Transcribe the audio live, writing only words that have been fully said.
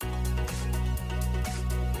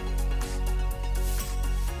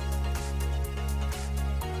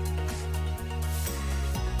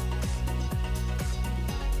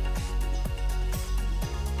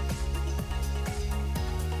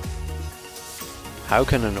How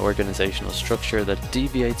can an organizational structure that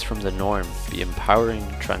deviates from the norm be empowering,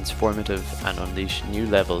 transformative, and unleash new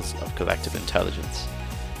levels of collective intelligence?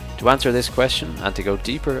 To answer this question and to go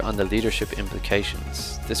deeper on the leadership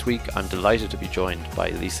implications, this week I'm delighted to be joined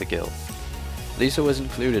by Lisa Gill. Lisa was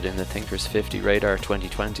included in the Thinkers 50 Radar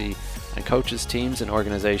 2020 and coaches teams and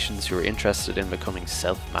organizations who are interested in becoming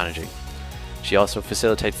self-managing. She also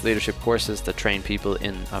facilitates leadership courses that train people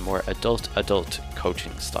in a more adult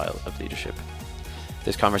coaching style of leadership.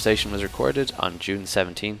 This conversation was recorded on June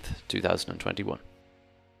 17th, 2021.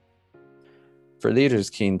 For leaders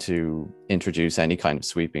keen to introduce any kind of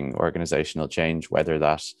sweeping organizational change, whether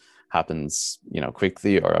that happens,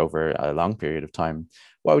 quickly or over a long period of time,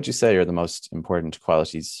 what would you say are the most important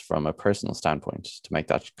qualities from a personal standpoint to make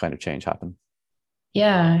that kind of change happen?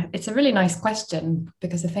 Yeah, it's a really nice question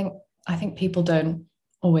because I think people don't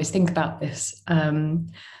always think about this.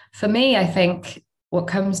 For me, I think what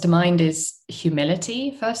comes to mind is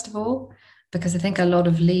humility, first of all, because I think a lot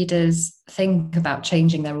of leaders think about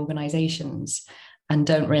changing their organizations and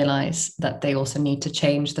don't realize that they also need to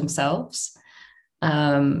change themselves.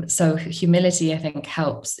 So humility, I think,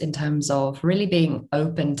 helps in terms of really being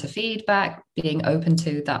open to feedback, being open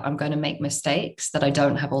to that I'm going to make mistakes, that I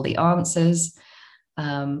don't have all the answers,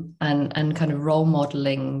 and kind of role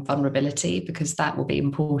modeling vulnerability, because that will be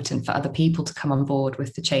important for other people to come on board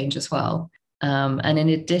with the change as well. And in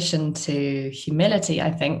addition to humility,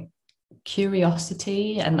 I think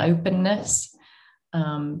curiosity and openness,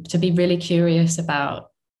 to be really curious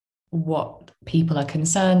about what people are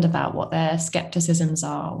concerned about, what their skepticisms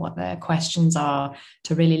are, what their questions are,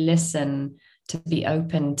 to really listen, to be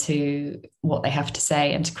open to what they have to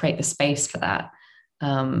say and to create the space for that.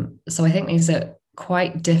 So I think these are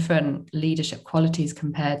quite different leadership qualities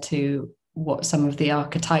compared to what some of the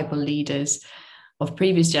archetypal leaders of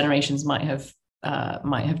previous generations might have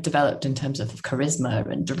developed in terms of charisma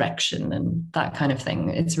and direction and that kind of thing.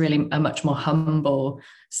 It's really a much more humble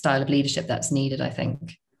style of leadership that's needed, I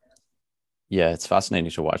think. Yeah, it's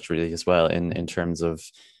fascinating to watch really as well in terms of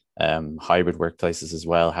hybrid workplaces as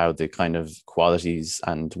well, how the kind of qualities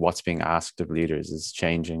and what's being asked of leaders is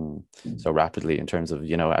changing so rapidly in terms of,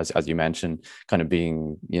 as you mentioned, kind of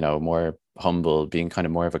being, more humble, being kind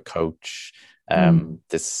of more of a coach,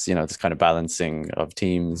 this kind of balancing of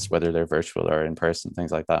teams, whether they're virtual or in person,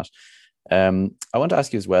 things like that. I want to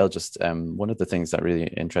ask you as well, just one of the things that really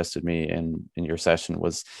interested me in your session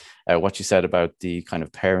was what you said about the kind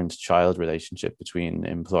of parent-child relationship between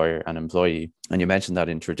employer and employee. And you mentioned that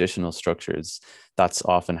in traditional structures, that's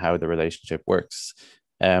often how the relationship works.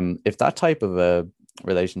 If that type of a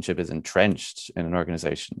relationship is entrenched in an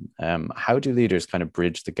organization, how do leaders kind of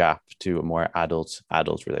bridge the gap to a more adult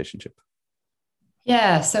relationship?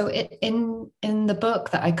 Yeah, so in the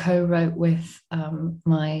book that I co-wrote with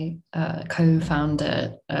my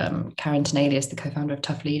co-founder, Karen Tenalius, the co-founder of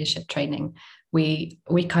Tough Leadership Training, we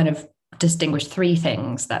kind of distinguish three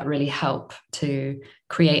things that really help to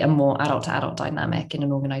create a more adult-to-adult dynamic in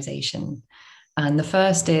an organization. And the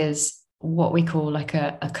first is what we call like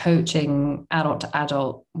a coaching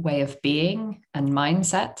adult-to-adult way of being and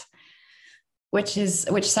mindset, which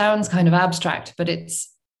sounds kind of abstract, but it's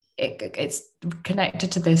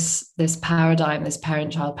connected to this paradigm, this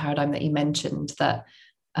parent-child paradigm that you mentioned, that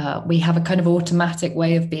we have a kind of automatic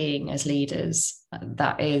way of being as leaders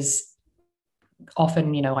that is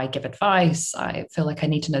often, I give advice, I feel like I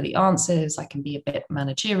need to know the answers, I can be a bit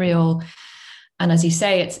managerial. And as you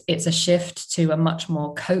say, it's a shift to a much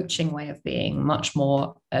more coaching way of being, much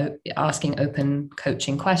more asking open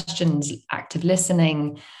coaching questions, active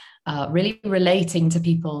listening, really relating to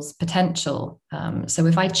people's potential. So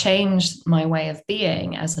if I change my way of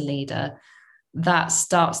being as a leader, that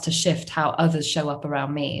starts to shift how others show up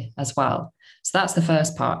around me as well. So that's the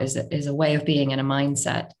first part, is a way of being and a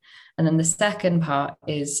mindset. And then the second part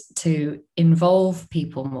is to involve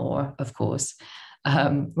people more, of course,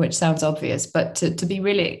 which sounds obvious, but to be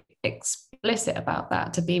really explicit about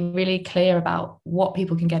that, to be really clear about what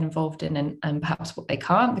people can get involved in and perhaps what they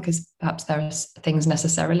can't, because perhaps there are things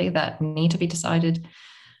necessarily that need to be decided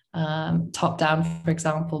top down, for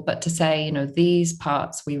example, but to say, these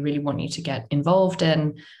parts we really want you to get involved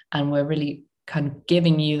in, and we're really kind of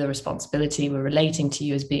giving you the responsibility, we're relating to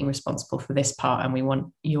you as being responsible for this part, and we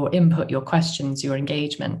want your input, your questions, your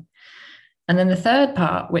engagement. And then the third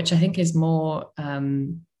part, which I think is more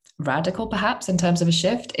radical perhaps in terms of a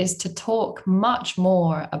shift, is to talk much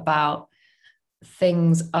more about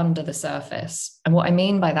things under the surface. And what I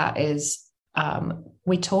mean by that is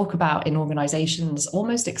we talk about in organizations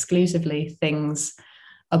almost exclusively things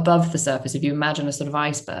above the surface, if you imagine a sort of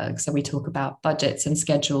iceberg. So we talk about budgets and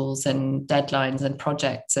schedules and deadlines and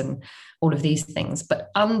projects and all of these things. But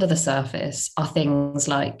under the surface are things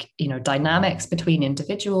like, dynamics between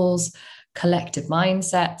individuals, collective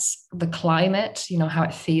mindsets, the climate, how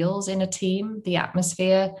it feels in a team, the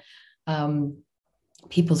atmosphere,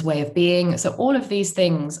 people's way of being. So all of these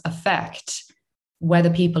things affect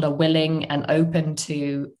whether people are willing and open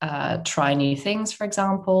to try new things, for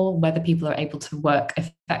example, whether people are able to work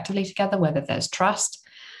effectively together, whether there's trust.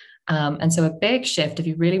 And so a big shift, if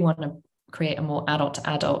you really want to create a more adult to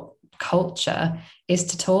adult culture, is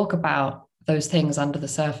to talk about those things under the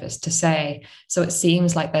surface, to say, so it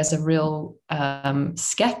seems like there's a real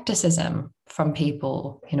skepticism from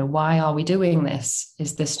people. Why are we doing this?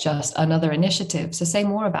 Is this just another initiative? So say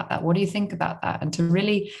more about that. What do you think about that? And to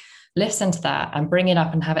really listen to that and bring it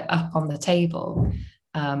up and have it up on the table,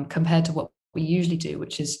 compared to what we usually do,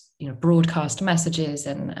 which is broadcast messages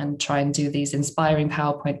and try and do these inspiring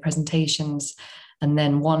PowerPoint presentations and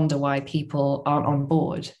then wonder why people aren't on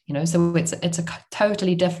board. So it's a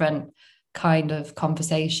totally different kind of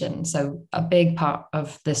conversation. So a big part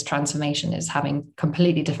of this transformation is having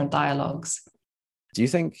completely different dialogues. Do you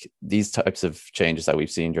think these types of changes that we've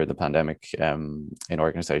seen during the pandemic in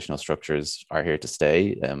organizational structures are here to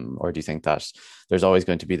stay? Or do you think that there's always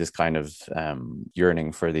going to be this kind of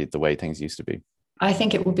yearning for the way things used to be? I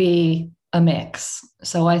think it will be a mix.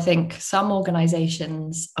 So I think some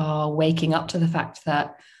organizations are waking up to the fact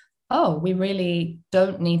that, we really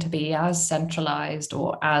don't need to be as centralized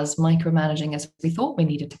or as micromanaging as we thought we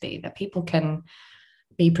needed to be, that people can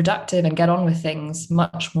be productive and get on with things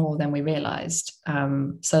much more than we realized.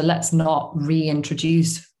 So let's not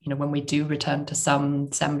reintroduce, when we do return to some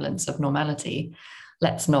semblance of normality,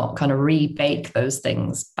 let's not kind of rebake those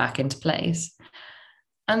things back into place.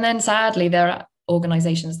 And then sadly, there are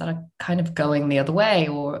organizations that are kind of going the other way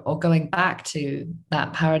or going back to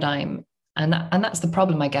that paradigm. And that's the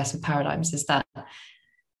problem, I guess, with paradigms, is that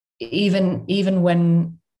even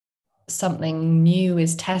when something new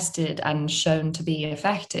is tested and shown to be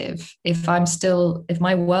effective, if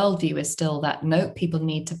my worldview is still that, no, people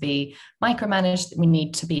need to be micromanaged, we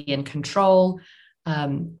need to be in control,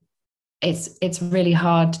 it's really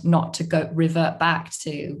hard not to revert back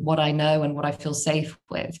to what I know and what I feel safe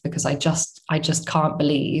with, because I just can't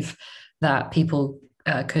believe that people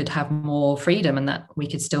could have more freedom and that we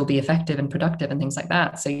could still be effective and productive and things like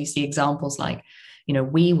that. So you see examples like,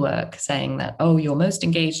 WeWork saying that, your most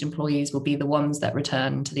engaged employees will be the ones that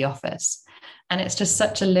return to the office. And it's just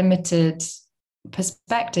such a limited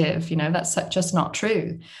perspective, that's just not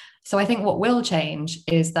true. So I think what will change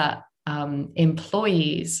is that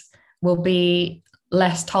employees will be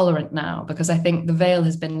less tolerant now, because I think the veil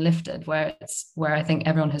has been lifted, where I think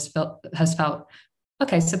everyone has felt,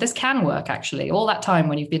 okay, so this can work actually. All that time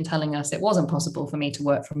when you've been telling us it wasn't possible for me to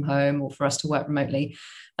work from home or for us to work remotely,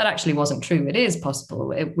 that actually wasn't true. It is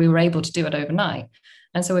possible. We were able to do it overnight.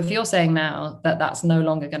 And so if you're saying now that that's no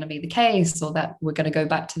longer going to be the case, or that we're going to go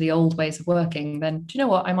back to the old ways of working, then do you know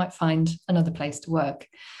what? I might find another place to work.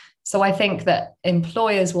 So I think that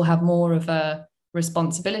employers will have more of a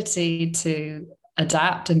responsibility to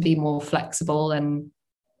adapt and be more flexible, and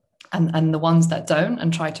the ones that don't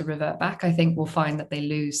and try to revert back, I think will find that they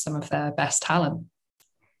lose some of their best talent.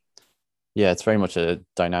 Yeah, it's very much a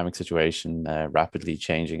dynamic situation, rapidly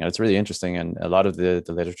changing. And it's really interesting. And a lot of the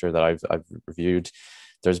literature that I've reviewed,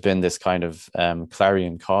 there's been this kind of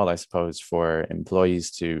clarion call, I suppose, for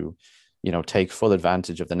employees to, take full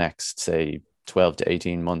advantage of the next, say, 12 to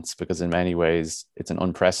 18 months, because in many ways, it's an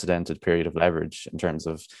unprecedented period of leverage in terms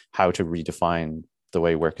of how to redefine the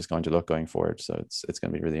way work is going to look going forward. So it's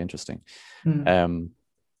going to be really interesting. And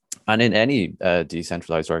in any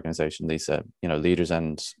decentralized organization, Lisa, leaders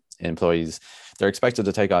and employees, they're expected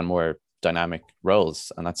to take on more dynamic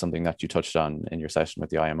roles. And that's something that you touched on in your session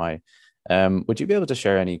with the IMI. Would you be able to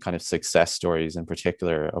share any kind of success stories in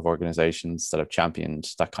particular of organizations that have championed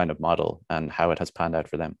that kind of model and how it has panned out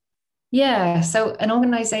for them? Yeah, so an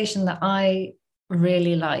organization that I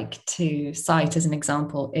really like to cite as an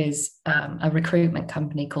example is a recruitment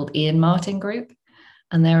company called Ian Martin Group.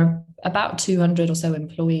 And there are about 200 or so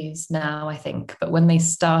employees now, I think. But when they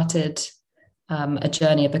started a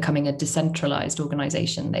journey of becoming a decentralized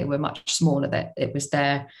organization, they were much smaller. It was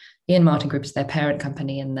Ian Martin Group is their parent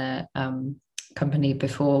company, and their company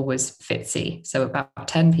before was Fitzy, so about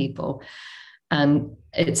 10 people. And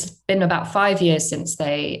it's been about 5 years since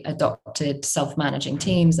they adopted self-managing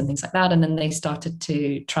teams and things like that. And then they started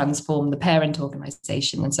to transform the parent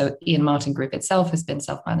organization. And so Ian Martin Group itself has been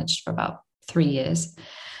self-managed for about 3 years.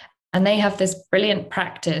 And they have this brilliant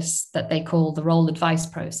practice that they call the role advice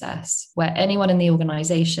process, where anyone in the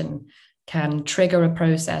organization can trigger a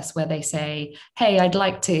process where they say, hey, I'd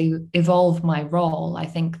like to evolve my role. I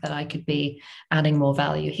think that I could be adding more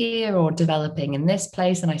value here or developing in this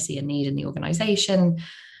place, and I see a need in the organization.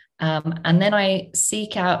 And then I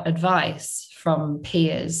seek out advice from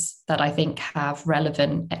peers that I think have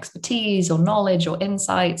relevant expertise or knowledge or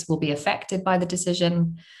insights, will be affected by the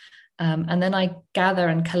decision. And then I gather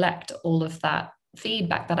and collect all of that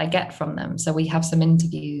feedback that I get from them. So we have some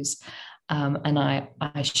interviews, and I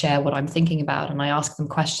share what I'm thinking about, and I ask them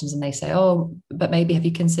questions, and they say, oh, but maybe have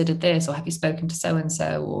you considered this, or have you spoken to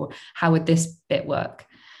so-and-so, or how would this bit work?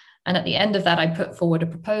 And at the end of that, I put forward a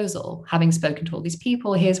proposal. Having spoken to all these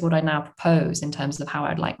people, here's what I now propose in terms of how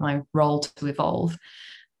I'd like my role to evolve.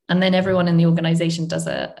 And then everyone in the organization does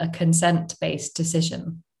a consent-based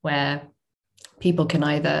decision where people can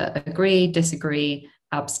either agree, disagree,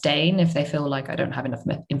 abstain if they feel like I don't have enough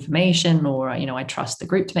information, or I trust the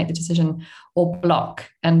group to make the decision, or block.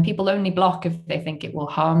 And people only block if they think it will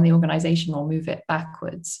harm the organization or move it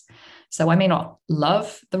backwards. So I may not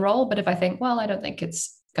love the role, but if I think, well, I don't think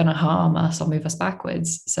it's going to harm us or move us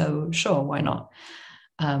backwards, so sure, why not?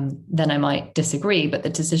 Then I might disagree, but the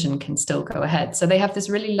decision can still go ahead. So they have this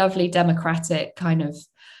really lovely democratic kind of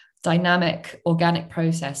dynamic, organic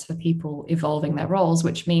process for people evolving their roles,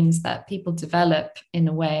 which means that people develop in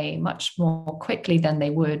a way much more quickly than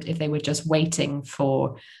they would if they were just waiting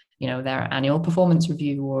for their annual performance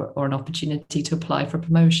review or an opportunity to apply for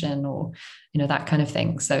promotion, or that kind of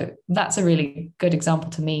thing. So that's a really good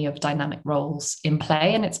example to me of dynamic roles in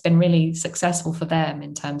play, and it's been really successful for them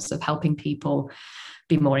in terms of helping people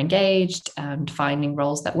be more engaged and finding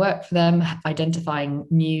roles that work for them, identifying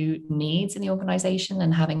new needs in the organization,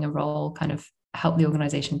 and having a role kind of help the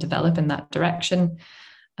organization develop in that direction.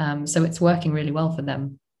 So it's working really well for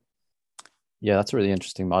them. Yeah, that's a really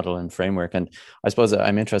interesting model and framework. And I suppose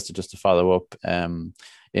I'm interested just to follow up,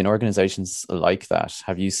 in organizations like that,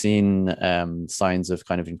 have you seen signs of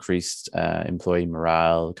kind of increased employee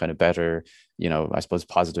morale, kind of better, I suppose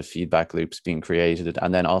positive feedback loops being created?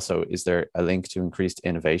 And then also, is there a link to increased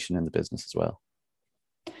innovation in the business as well?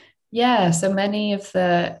 Yeah, so many of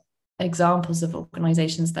the examples of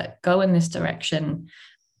organizations that go in this direction,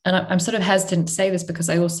 and I'm sort of hesitant to say this because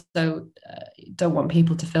I also don't want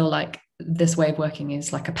people to feel like this way of working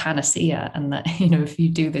is like a panacea, and that if you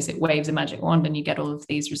do this, it waves a magic wand and you get all of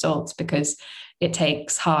these results, because it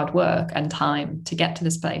takes hard work and time to get to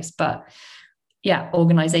this place. But yeah,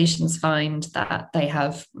 organizations find that they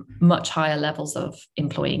have much higher levels of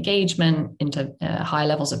employee engagement, into higher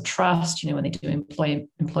levels of trust, when they do employee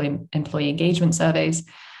engagement surveys,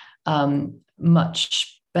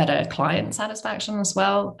 much better client satisfaction as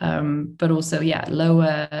well, but also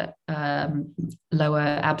lower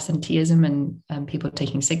absenteeism and people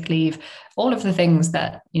taking sick leave. All of the things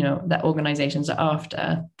that that organizations are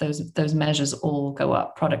after, those measures all go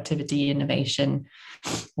up. Productivity, innovation,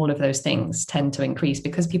 all of those things tend to increase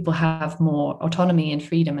because people have more autonomy and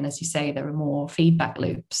freedom, and as you say, there are more feedback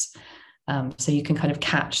loops, so you can kind of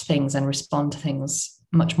catch things and respond to things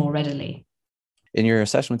much more readily. In your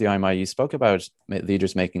session with the IMI, you spoke about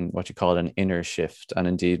leaders making what you call an inner shift. And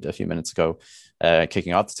indeed, a few minutes ago,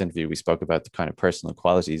 kicking off this interview, we spoke about the kind of personal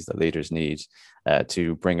qualities that leaders need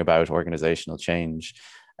to bring about organizational change.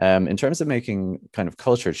 In terms of making kind of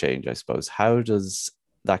culture change, I suppose, how does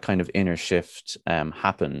that kind of inner shift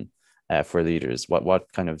happen for leaders?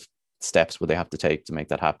 What kind of steps would they have to take to make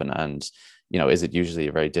that happen? And, is it usually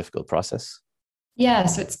a very difficult process? Yeah,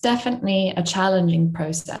 so it's definitely a challenging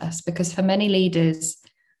process, because for many leaders,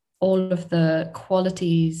 all of the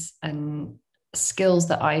qualities and skills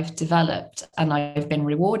that I've developed and I've been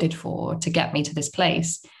rewarded for to get me to this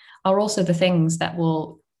place are also the things that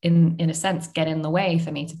will, in a sense, get in the way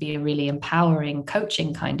for me to be a really empowering,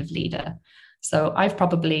 coaching kind of leader. So I've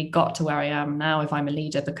probably got to where I am now if I'm a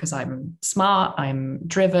leader because I'm smart, I'm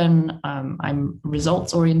driven, I'm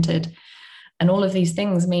results oriented. And all of these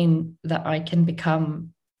things mean that I can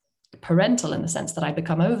become parental in the sense that I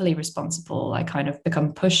become overly responsible. I kind of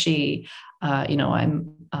become pushy.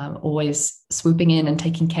 I'm always swooping in and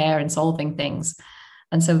taking care and solving things.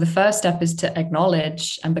 And so the first step is to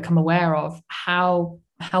acknowledge and become aware of how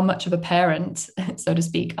much of a parent, so to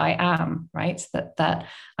speak, I am, right? That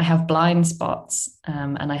I have blind spots,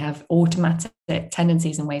 and I have automatic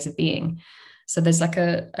tendencies and ways of being. So there's like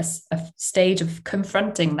a stage of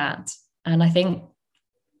confronting that. And I think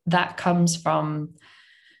that comes from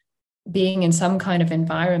being in some kind of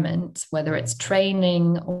environment, whether it's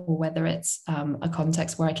training or whether it's a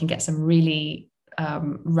context where I can get some really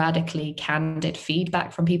radically candid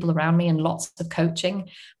feedback from people around me and lots of coaching,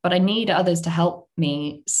 but I need others to help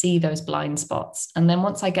me see those blind spots. And then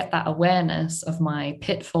once I get that awareness of my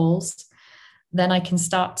pitfalls, then I can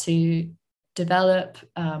start to develop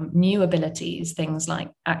new abilities, things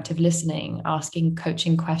like active listening, asking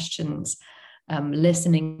coaching questions,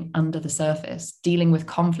 listening under the surface, dealing with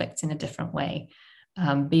conflicts in a different way,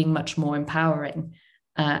 being much more empowering.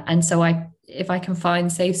 And so if I can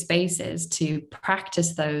find safe spaces to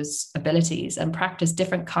practice those abilities and practice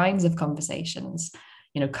different kinds of conversations,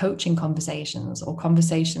 coaching conversations or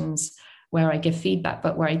conversations where I give feedback,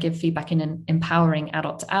 but where I give feedback in an empowering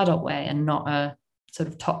adult to adult way and not a sort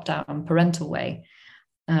of top-down parental way.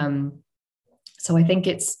 So I think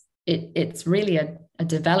it's really a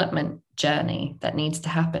development journey that needs to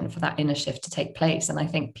happen for that inner shift to take place. And I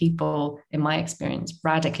think people, in my experience,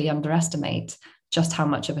 radically underestimate just how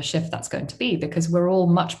much of a shift that's going to be, because we're all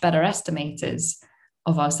much better estimators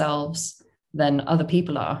of ourselves than other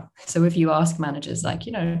people are. So if you ask managers, like,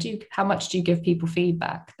 how much do you give people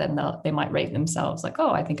feedback? Then they might rate themselves like,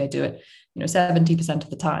 oh, I think I do it, 70% of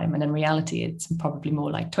the time. And in reality, it's probably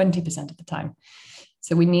more like 20% of the time.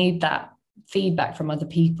 So we need that feedback from other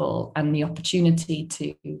people and the opportunity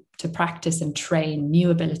to practice and train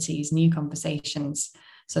new abilities, new conversations,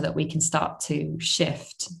 so that we can start to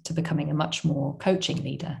shift to becoming a much more coaching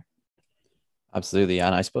leader. Absolutely.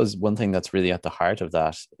 And I suppose one thing that's really at the heart of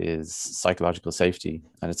that is psychological safety.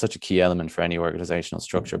 And it's such a key element for any organizational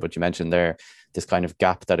structure. But you mentioned there this kind of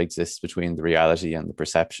gap that exists between the reality and the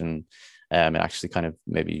perception, and actually kind of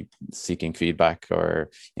maybe seeking feedback or,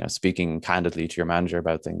 speaking candidly to your manager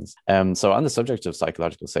about things. So on the subject of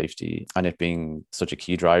psychological safety and it being such a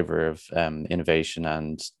key driver of innovation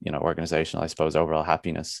and, organizational, I suppose, overall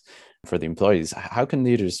happiness for the employees, how can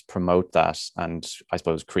leaders promote that and, I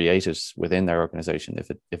suppose, create it within their organization if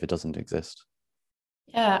it doesn't exist?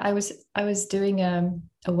 Yeah, I was doing a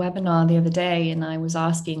webinar the other day, and I was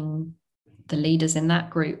asking the leaders in that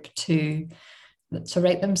group to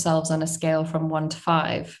rate themselves on a scale from 1 to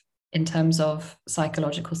 5 in terms of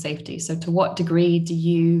psychological safety. So to what degree do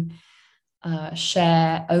you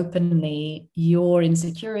share openly your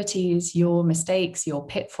insecurities, your mistakes, your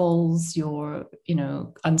pitfalls, your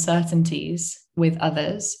uncertainties with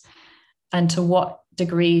others? And to what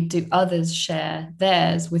degree do others share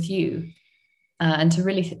theirs with you? And to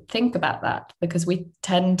really think about that, because we're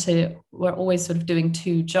always sort of doing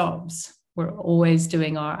two jobs. We're always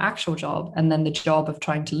doing our actual job and then the job of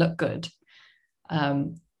trying to look good.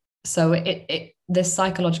 So this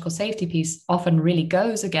psychological safety piece often really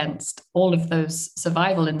goes against all of those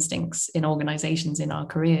survival instincts in organizations, in our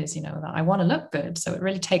careers, that I want to look good. So it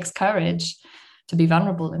really takes courage to be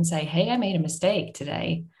vulnerable and say, hey, I made a mistake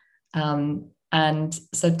today. And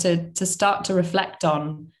so to start to reflect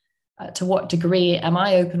on to what degree am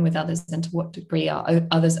I open with others, and to what degree are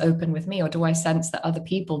others open with me? Or do I sense that other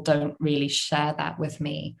people don't really share that with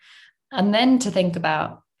me? And then to think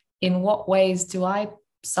about, in what ways do I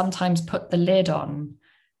sometimes put the lid on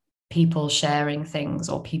people sharing things,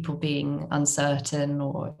 or people being uncertain,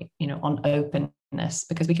 or, on openness?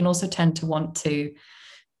 Because we can also tend to want to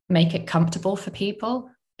make it comfortable for people.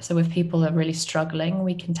 So if people are really struggling,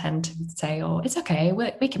 we can tend to say, oh, it's okay,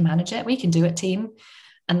 we can manage it, we can do it, team.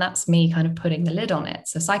 And that's me kind of putting the lid on it.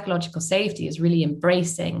 So psychological safety is really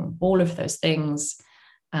embracing all of those things,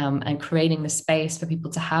 and creating the space for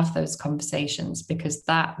people to have those conversations, because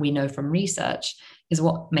that, we know from research, is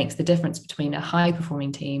what makes the difference between a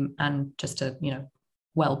high-performing team and just a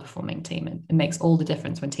well-performing team. It makes all the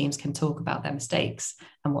difference when teams can talk about their mistakes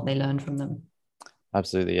and what they learned from them.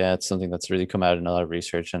 Absolutely. Yeah, it's something that's really come out in a lot of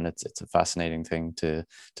research, and it's a fascinating thing to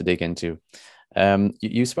dig into.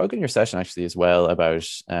 You spoke in your session actually as well about,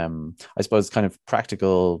 I suppose, kind of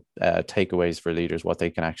practical takeaways for leaders, what they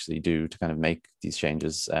can actually do to kind of make these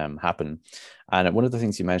changes happen. And one of the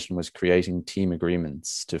things you mentioned was creating team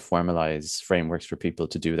agreements to formalize frameworks for people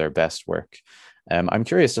to do their best work. I'm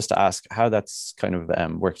curious just to ask how that's kind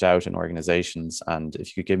of worked out in organizations, and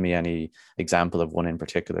if you could give me any example of one in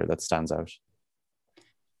particular that stands out.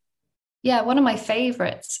 Yeah, one of my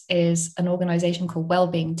favorites is an organization called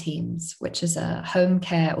Wellbeing Teams, which is a home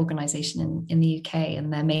care organization in the UK,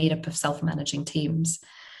 and they're made up of self-managing teams.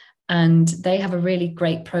 And they have a really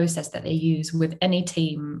great process that they use with any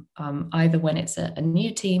team, either when it's a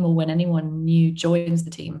new team or when anyone new joins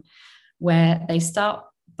the team, where they start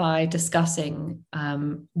by discussing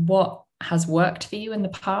what has worked for you in the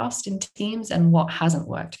past in teams and what hasn't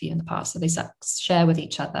worked for you in the past. So they share with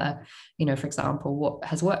each other, for example, what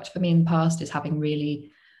has worked for me in the past is having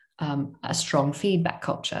really a strong feedback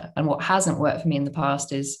culture. And what hasn't worked for me in the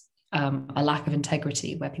past is a lack of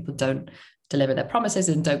integrity, where people don't deliver their promises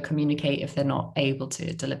and don't communicate if they're not able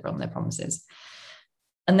to deliver on their promises.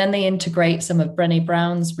 And then they integrate some of Brené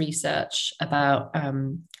Brown's research about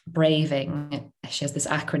braving. She has this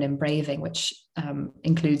acronym, braving, which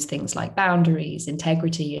includes things like boundaries,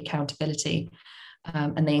 integrity, accountability.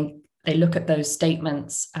 And they look at those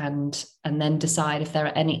statements and then decide if there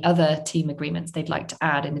are any other team agreements they'd like to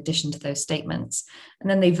add in addition to those statements. And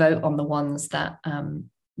then they vote on the ones that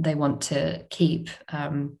they want to keep.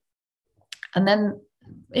 And then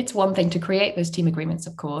it's one thing to create those team agreements,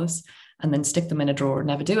 of course, and then stick them in a drawer and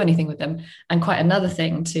never do anything with them. And quite another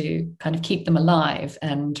thing to kind of keep them alive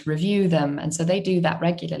and review them. And so they do that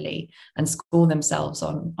regularly and score themselves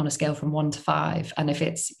on a scale from 1 to 5. And if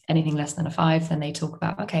it's anything less than a 5, then they talk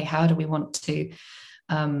about, okay, how do we want to,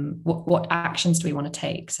 what actions do we want to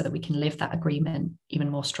take so that we can live that agreement even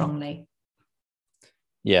more strongly?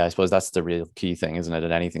 Yeah, I suppose that's the real key thing, isn't it?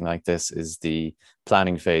 And anything like this is the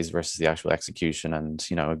planning phase versus the actual execution, and,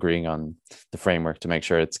 you know, agreeing on the framework to make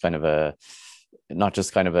sure it's kind of not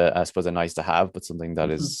just kind of I suppose, a nice to have, but something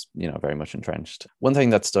that is, you know, very much entrenched. One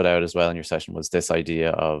thing that stood out as well in your session was this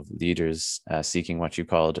idea of leaders seeking what you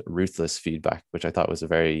called ruthless feedback, which I thought was a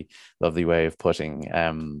very lovely way of putting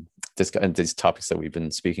these topics that we've been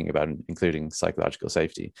speaking about, including psychological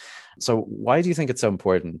safety. So why do you think it's so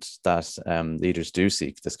important that leaders do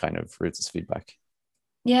seek this kind of ruthless feedback?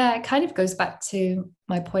 Yeah, it kind of goes back to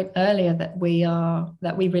my point earlier that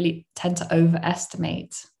we really tend to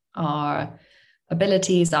overestimate our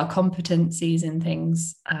abilities, our competencies in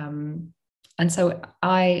things. And so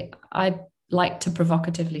I like to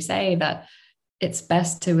provocatively say that it's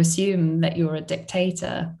best to assume that you're a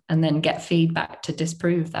dictator and then get feedback to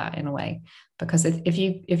disprove that in a way. Because if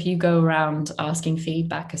you go around asking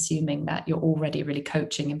feedback, assuming that you're already really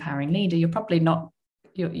coaching, empowering leader, you're probably not,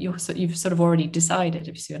 you've sort of already decided,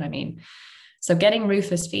 if you see what I mean. So getting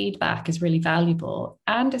ruthless feedback is really valuable.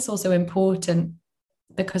 And it's also important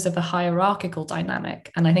because of the hierarchical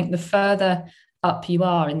dynamic. And I think the further up you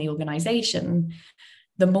are in the organization,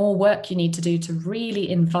 the more work you need to do to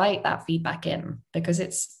really invite that feedback in, because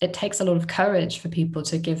it takes a lot of courage for people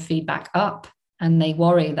to give feedback up. And they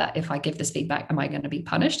worry that if I give this feedback, am I going to be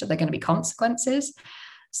punished? Are there going to be consequences?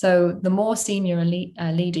 So the more senior a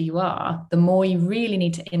leader you are, the more you really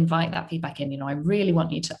need to invite that feedback in. You know, I really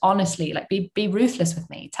want you to honestly, like, be ruthless with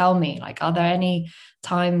me. Tell me, like, are there any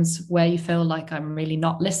times where you feel like I'm really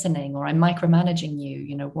not listening or I'm micromanaging you?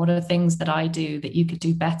 You know, what are things that I do that you could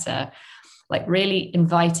do better? Like, really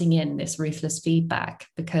inviting in this ruthless feedback,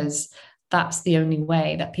 because that's the only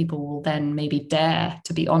way that people will then maybe dare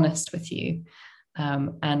to be honest with you.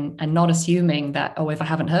 And not assuming that, oh, if I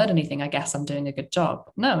haven't heard anything, I guess I'm doing a good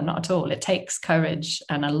job. No, not at all. It takes courage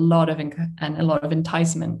and a lot of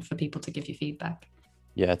enticement for people to give you feedback.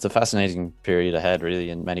 Yeah, it's a fascinating period ahead, really,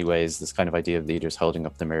 in many ways. This kind of idea of leaders holding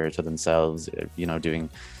up the mirror to themselves, you know, doing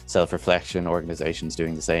self-reflection, organizations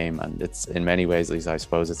doing the same. And it's, in many ways, at least I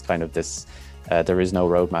suppose, it's kind of this, there is no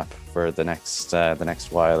roadmap for the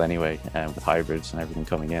next while anyway, with hybrids and everything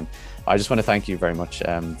coming in. I just want to thank you very much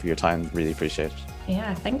for your time. Really appreciate it.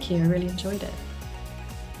 Yeah, thank you. I really enjoyed it.